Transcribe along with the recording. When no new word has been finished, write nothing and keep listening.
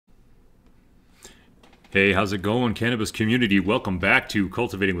Hey, how's it going, Cannabis community? Welcome back to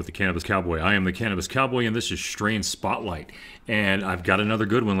Cultivating with the Cannabis Cowboy. I am the Cannabis Cowboy, and this is Strain Spotlight. And I've got another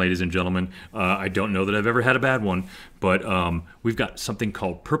good one, ladies and gentlemen. I don't know that I've ever had a bad one, but we've got something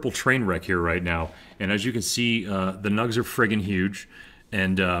called Purple Trainwreck here right now. And as you can see, the nugs are friggin' huge.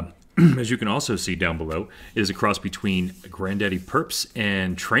 And as you can also see down below, it is a cross between Granddaddy Purps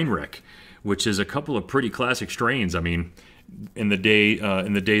and Trainwreck, which is a couple of pretty classic strains. I mean, in the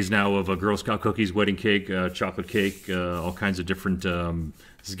days now of Girl Scout cookies, wedding cake, chocolate cake, all kinds of different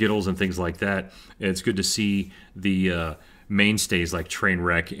Skittles and things like that. It's good to see the mainstays like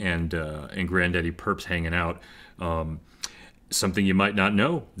Trainwreck and Granddaddy Purps hanging out. Something you might not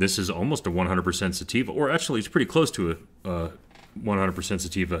know: this is almost a 100% sativa, or actually, it's pretty close to a 100%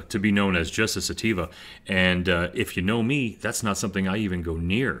 sativa to be known as just a sativa. And if you know me, that's not something I even go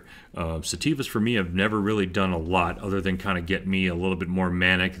near. Sativas for me have never really done a lot other than kind of get me a little bit more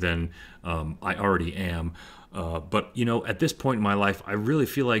manic than I already am. But, you know, at this point in my life, I really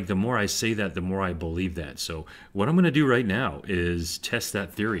feel like the more I say that, the more I believe that. So what I'm going to do right now is test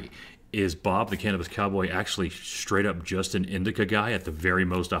that theory. Is Bob, the Cannabis Cowboy, actually straight up just an indica guy, at the very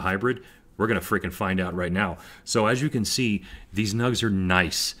most a hybrid? We're going to freaking find out right now. So as you can see, these nugs are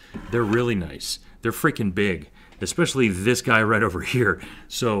nice. They're really nice. They're freaking big, especially this guy right over here.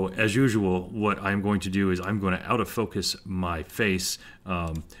 So as usual, what I'm going to do is I'm going to out of focus my face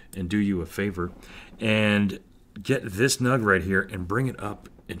and do you a favor and get this nug right here and bring it up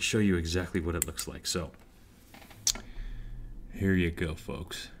and show you exactly what it looks like. So here you go,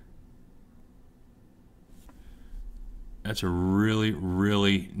 folks. That's a really,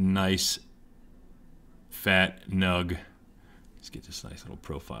 really nice fat nug. Let's get this nice little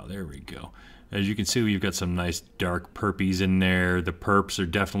profile. There we go. As you can see, we've got some nice dark purpies in there. The purps are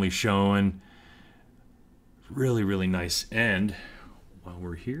definitely showing. Really, really nice. And while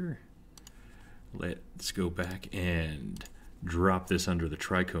we're here, let's go back and drop this under the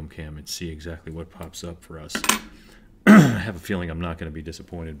trichome cam and see exactly what pops up for us. I have a feeling I'm not going to be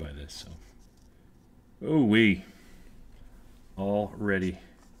disappointed by this. So, ooh-wee. Already.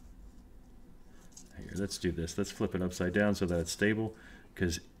 Here, let's do this. Let's flip it upside down so that it's stable,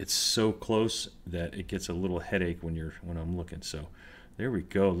 because it's so close that it gets a little headache when I'm looking. So there we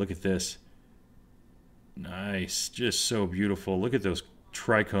go. Look at this. Nice. Just so beautiful. Look at those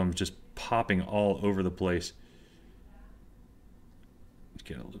trichomes just popping all over the place. Let's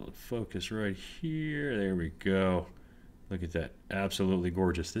get a little focus right here. There we go. Look at that. Absolutely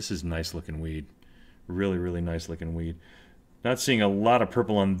gorgeous. This is nice looking weed. Really, really nice looking weed. Not seeing a lot of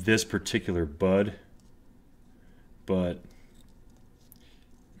purple on this particular bud, but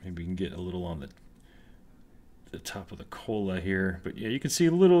maybe we can get a little on the top of the cola here. But yeah, you can see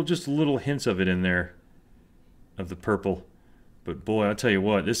just little hints of it in there, of the purple. But boy, I'll tell you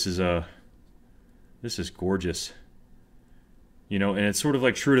what, this is gorgeous. You know, and it's sort of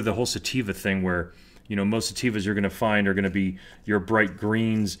like true to the whole sativa thing, where, you know, most sativas you're going to find are going to be your bright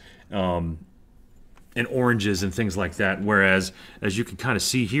greens, and oranges and things like that, whereas as you can kind of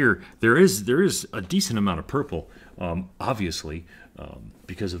see here, there is a decent amount of purple, obviously,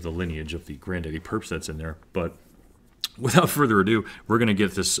 because of the lineage of the Granddaddy Purps that's in there. But without further ado, we're going to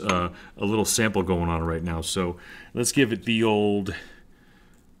get this a little sample going on right now. So let's give it the old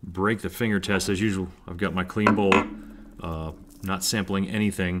break the finger test. As usual, I've got my clean bowl, not sampling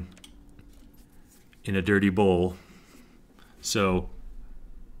anything in a dirty bowl. So,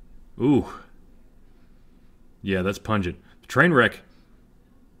 ooh. Yeah, that's pungent. Trainwreck,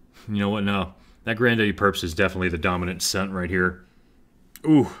 you know what? No, that Granddaddy Purps is definitely the dominant scent right here.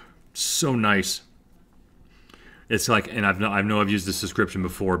 Ooh, so nice. It's like, and I know I've used this description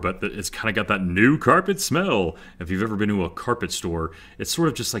before, but it's kind of got that new carpet smell. If you've ever been to a carpet store, it's sort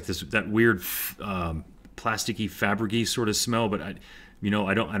of just like that weird plasticky, fabricy sort of smell. But I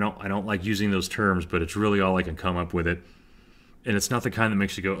don't like using those terms, but it's really all I can come up with it. And it's not the kind that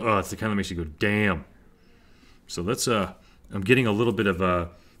makes you go, oh, it's the kind that makes you go, damn. So let's, I'm getting a little bit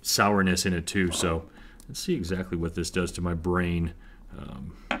of sourness in it too, so let's see exactly what this does to my brain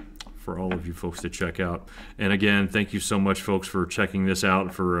for all of you folks to check out. And again, thank you so much, folks, for checking this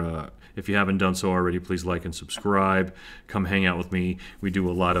out. If you haven't done so already, please like and subscribe. Come hang out with me. We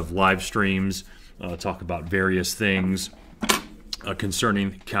do a lot of live streams, talk about various things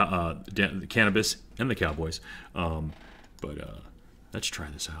concerning cannabis and the Cowboys. Let's try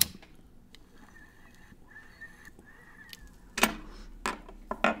this out.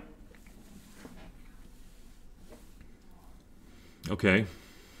 Okay,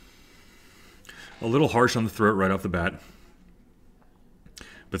 a little harsh on the throat right off the bat,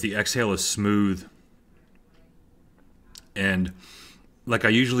 but the exhale is smooth and like I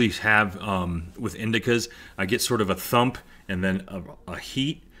usually have with indicas, I get sort of a thump and then a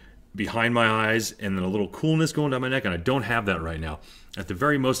heat behind my eyes and then a little coolness going down my neck, and I don't have that right now. At the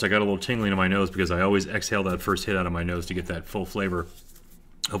very most, I got a little tingling in my nose because I always exhale that first hit out of my nose to get that full flavor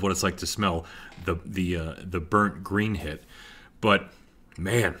of what it's like to smell the burnt green hit. But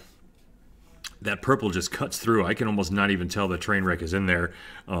man, that purple just cuts through. I can almost not even tell that Trainwreck is in there.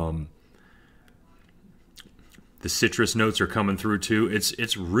 The citrus notes are coming through too.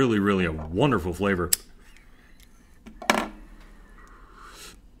 It's really, really a wonderful flavor.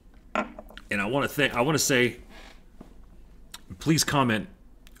 And I want to say, please comment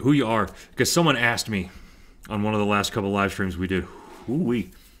who you are, because someone asked me on one of the last couple live streams we did,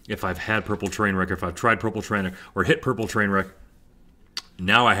 if I've had Purple Trainwreck, if I've tried Purple Trainwreck or hit Purple Trainwreck.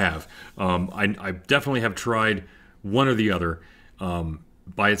 Now I have. I definitely have tried one or the other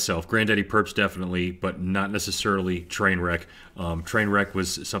by itself. Granddaddy Purps definitely, but not necessarily Trainwreck. Trainwreck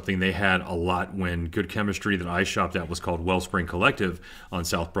was something they had a lot when Good Chemistry that I shopped at was called Wellspring Collective on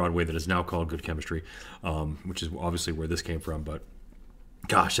South Broadway, that is now called Good Chemistry, which is obviously where this came from. But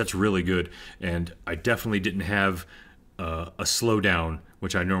gosh, that's really good. And I definitely didn't have a slowdown,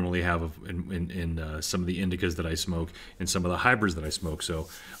 which I normally have in some of the indicas that I smoke and some of the hybrids that I smoke. So,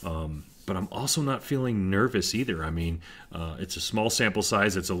 but I'm also not feeling nervous either. I mean, it's a small sample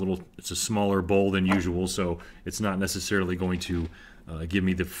size. It's a smaller bowl than usual, so it's not necessarily going to give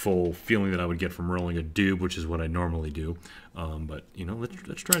me the full feeling that I would get from rolling a doob, which is what I normally do. But you know,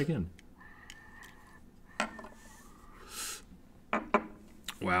 let's try it again.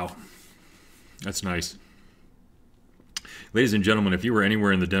 Wow, that's nice. Ladies and gentlemen, if you were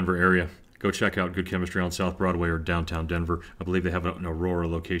anywhere in the Denver area, go check out Good Chemistry on South Broadway or downtown Denver. I believe they have an Aurora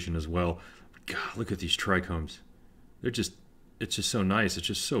location as well. God, look at these trichomes. It's just so nice. It's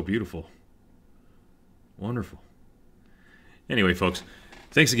just so beautiful. Wonderful. Anyway, folks,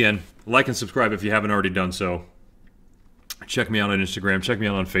 thanks again. Like and subscribe if you haven't already done so. Check me out on Instagram. Check me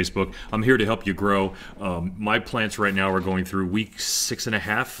out on Facebook. I'm here to help you grow. My plants right now are going through week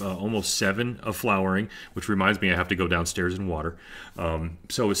 6.5, almost 7 of flowering, which reminds me I have to go downstairs and water.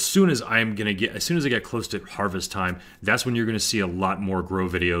 So as soon as I get close to harvest time, that's when you're going to see a lot more grow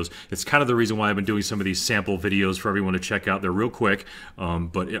videos. It's kind of the reason why I've been doing some of these sample videos for everyone to check out. They're real quick,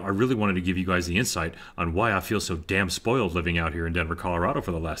 but I really wanted to give you guys the insight on why I feel so damn spoiled living out here in Denver, Colorado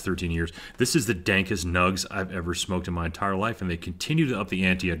for the last 13 years. This is the dankest nugs I've ever smoked in my entire life, and they continue to up the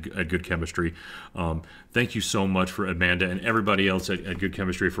ante at Good Chemistry. Thank you so much for Amanda and everybody else at Good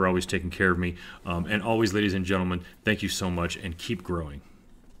Chemistry for always taking care of me. And always, ladies and gentlemen, thank you so much, and keep growing.